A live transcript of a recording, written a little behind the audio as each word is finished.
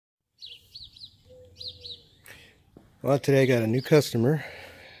Well, today I got a new customer,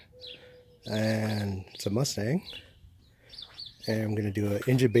 and it's a Mustang, and I'm going to do an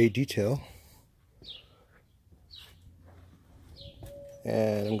engine bay detail,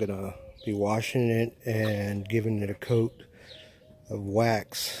 and I'm going to be washing it and giving it a coat of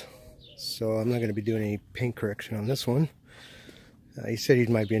wax. So I'm not going to be doing any paint correction on this one. He said he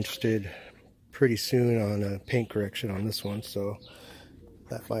might be interested pretty soon on a paint correction on this one, so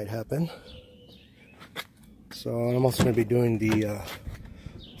that might happen. So I'm also going to be doing the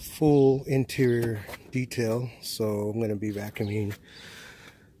full interior detail. So I'm going to be vacuuming,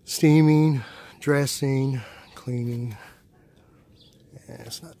 steaming, dressing, cleaning, and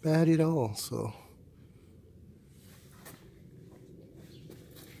it's not bad at all. So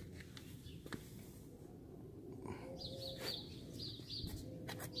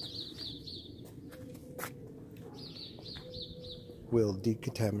we'll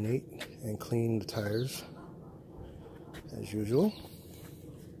decontaminate and clean the tires as usual.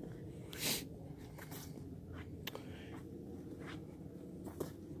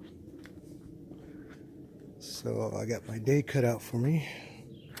 So I got my day cut out for me,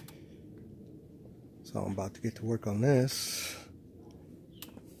 so I'm about to get to work on this.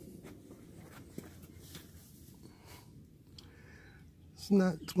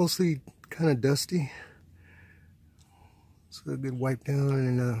 It's mostly kind of dusty, so a good wipe down,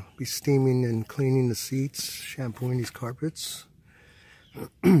 and be steaming and cleaning the seats, shampooing these carpets,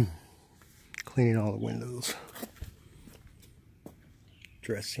 cleaning all the windows,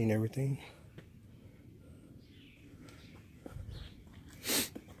 dressing everything.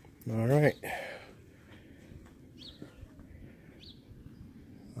 All right,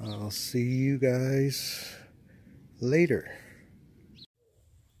 I'll see you guys later.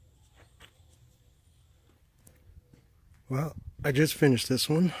 Well, I just finished this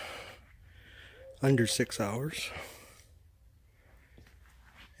one, under 6 hours,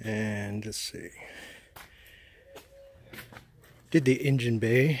 and let's see, did the engine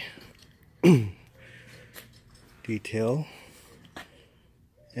bay detail,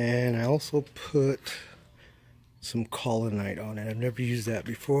 and I also put some Collinite on it. I've never used that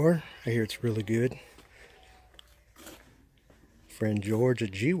before. I hear it's really good. Friend George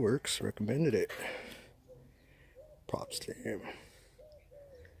at G-Works recommended it. Props to him.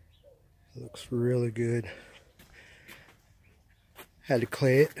 It looks really good. Had to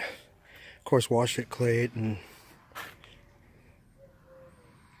clay it. Of course, washed it, clay it, and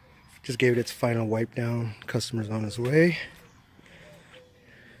just gave it its final wipe down. Customer's on his way.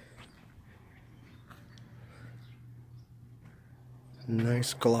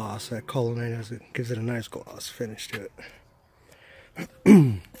 Nice gloss. That Collinite gives it a nice gloss finish to it.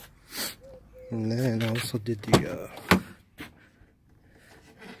 And then I also did the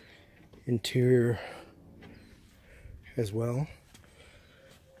interior as well.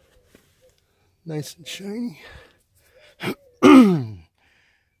 Nice and shiny. A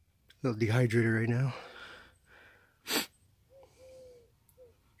little dehydrated right now.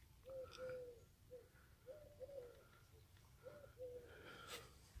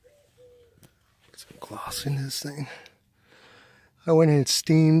 Put some gloss in this thing. I went and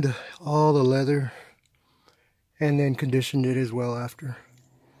steamed all the leather and then conditioned it as well after.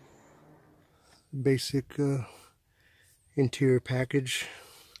 Basic interior package.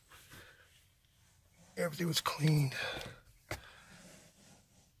 Everything was cleaned.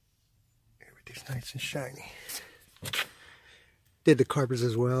 Everything's nice and shiny. Did the carpets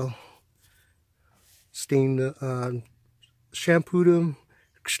as well. Steamed, shampooed them,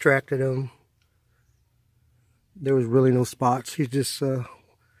 extracted them. There was really no spots. He just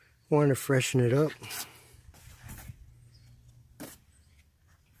wanted to freshen it up.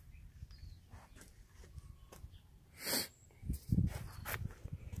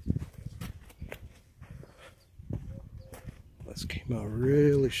 This came out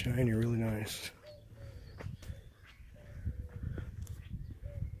really shiny, really nice.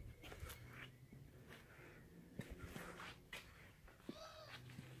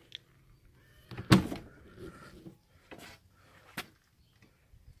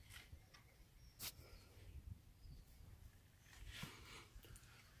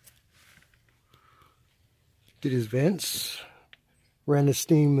 Did his vents, ran the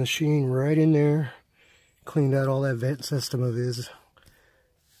steam machine right in there, cleaned out all that vent system of his.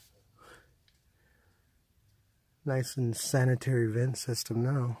 Nice and sanitary vent system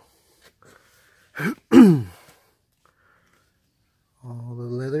now. All the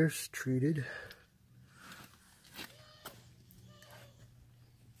leather's treated.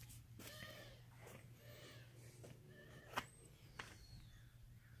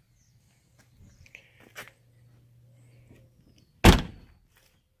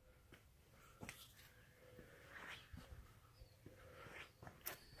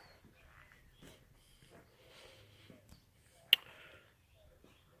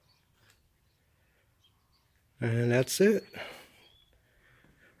 And that's it.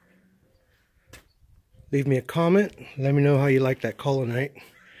 Leave me a comment. Let me know how you like that Collinite.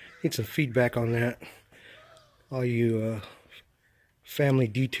 Need some feedback on that. All you family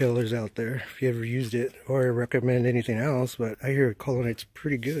detailers out there, if you ever used it or recommend anything else, but I hear Collinite's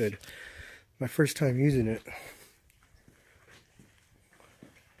pretty good. My first time using it.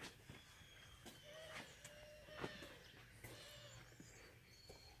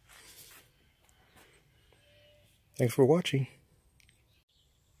 Thanks for watching.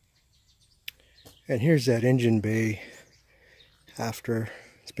 And here's that engine bay after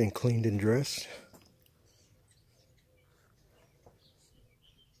it's been cleaned and dressed.